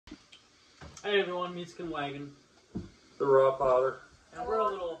Hey everyone, Meatskin Wagon. TheRobFather. And we're a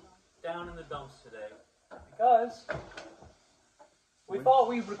little down in the dumps today. Because we thought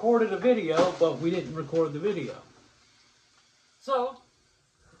we recorded a video, but we didn't record the video. So,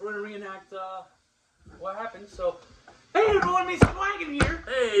 we're going to reenact what happened. So, hey everyone, Meatskin Wagon here.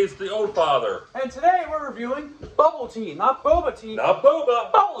 Hey, it's the old father. And today we're reviewing bubble tea. Not boba tea. Not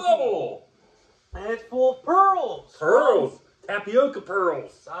boba. Bubble tea. And it's full of pearls. Pearls. Tapioca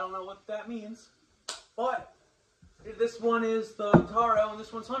pearls. I don't know what that means. But this one is the taro and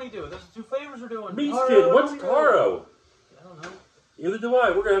this one's honeydew. Those are two flavors we're doing. Meatskin, what's taro? I don't know. Neither do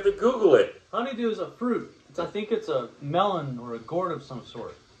I. We're going to have to Google it. Honeydew is a fruit. I think it's a melon or a gourd of some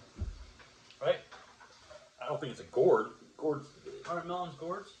sort. Right? I don't think it's a gourd. Gourds. Aren't melons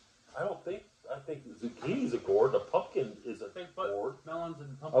gourds? I think zucchini's a gourd. A pumpkin is a gourd. Melons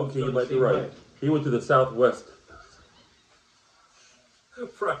and pumpkins. Okay, you might be right. Way. He went to the southwest.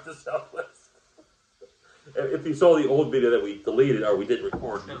 From the southwest. If you saw the old video that we deleted or we didn't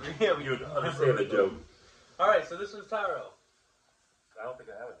record, yeah, you would understand the joke. Alright, so this is taro. I don't think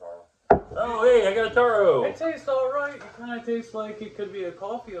I have a taro. Oh, hey, I got a taro. It tastes alright. It kind of tastes like it could be a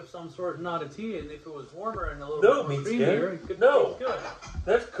coffee of some sort, not a tea. And if it was warmer and a little bit more creamier, it could taste good.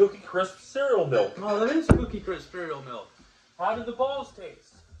 That's Cookie Crisp cereal milk. Oh, that is Cookie Crisp cereal milk. How do the balls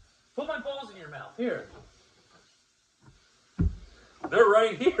taste? Put my balls in your mouth. Here. They're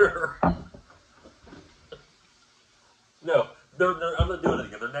right here. No, I'm not doing it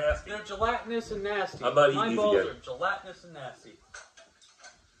again. They're nasty. They're gelatinous and nasty. I'm not eating my these balls again. are gelatinous and nasty.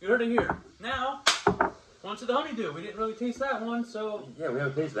 You heard it here. Now, on to the honeydew. We didn't really taste that one, so... Yeah, we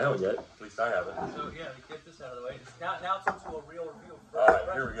haven't tasted that one yet. At least I haven't. So, yeah, we get this out of the way. Now it's into a real review. Alright,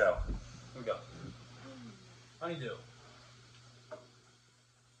 here we go. Here we go. Honeydew.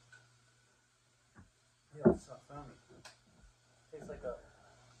 Yeah, it's not foamy. Tastes like a...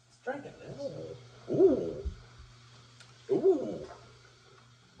 It's drinking this. Ooh. Ooh.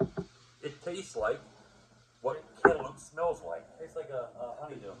 It tastes like what cantaloupe smells like. Tastes like a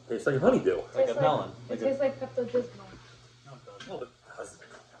honeydew. Tastes like honeydew. Like a melon. It tastes like Pepto-Bismol. No, it doesn't. Well, it doesn't.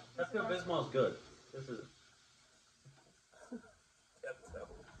 Pepto-Bismol is good. This is... Pepto.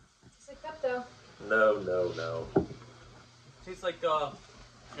 Tastes like Pepto. No. Tastes like,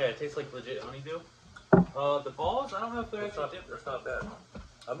 yeah, it tastes like legit honeydew. The balls, I don't know if they're actually different. It's not bad.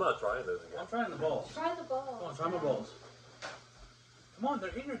 I'm not trying those again. I'm trying the balls. Try the balls. Come on, try my balls. Come on, they're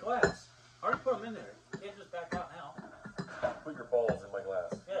in your glass. I already put them in there. You can't just back out now. Put your balls in my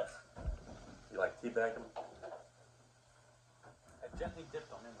glass. Yes. You like teabag them? I gently dipped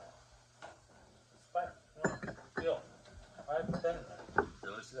them in there. Spider. No, feel. I put that in there.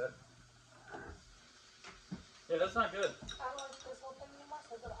 Really see that? Yeah, that's not good. I don't like this whole thing anymore,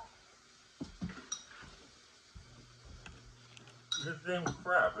 so do I. This thing was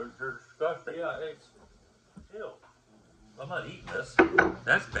crap. They're disgusting. Yeah, it's... Ew. I'm not eating this.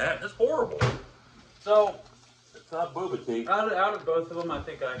 That's bad. That's horrible. So, it's not boba tea. out of both of them, I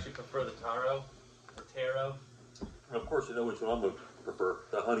think I actually prefer the taro. Or taro. And of course, you know which one I'm going to prefer.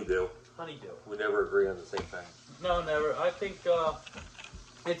 The honeydew. Honeydew. We never agree on the same thing. No, never. I think,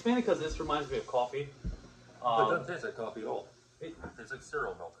 it's mainly because this reminds me of coffee. It doesn't taste like coffee at all. It tastes like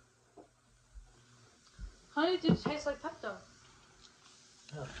cereal milk. Honeydew tastes like Pepto.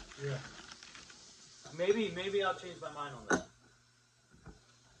 Yeah. Maybe I'll change my mind on that.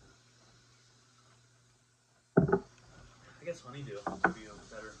 I guess honeydew would be a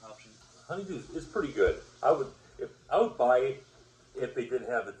better option. Honeydew is pretty good. I would buy it if they didn't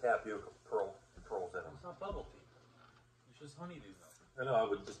have the tapioca pearls in them. It's not bubble tea. It's just honeydew though. I know. I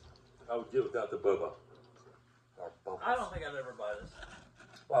would do it without the boba. Or bubbles. I don't think I'd ever buy this.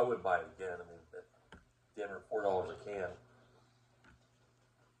 Well, I wouldn't buy it again. I mean, damn near $4 a can.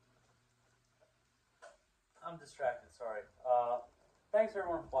 I'm distracted, sorry. Thanks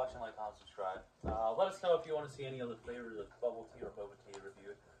everyone for watching, like, comment, subscribe. Let us know if you want to see any other flavors of bubble tea or boba tea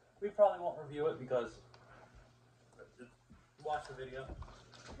reviewed. We probably won't review it because watch the video.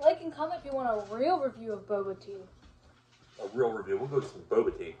 Like and comment if you want a real review of boba tea. A real review. We'll go to some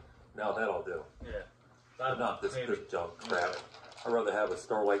boba tea. Now that I'll do. Yeah. But not this junk crap. I'd rather have a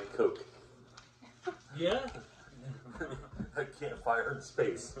Starlight Coke. Yeah? A campfire in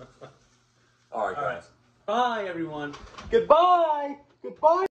space. Alright, guys. Bye, everyone. Goodbye. Goodbye.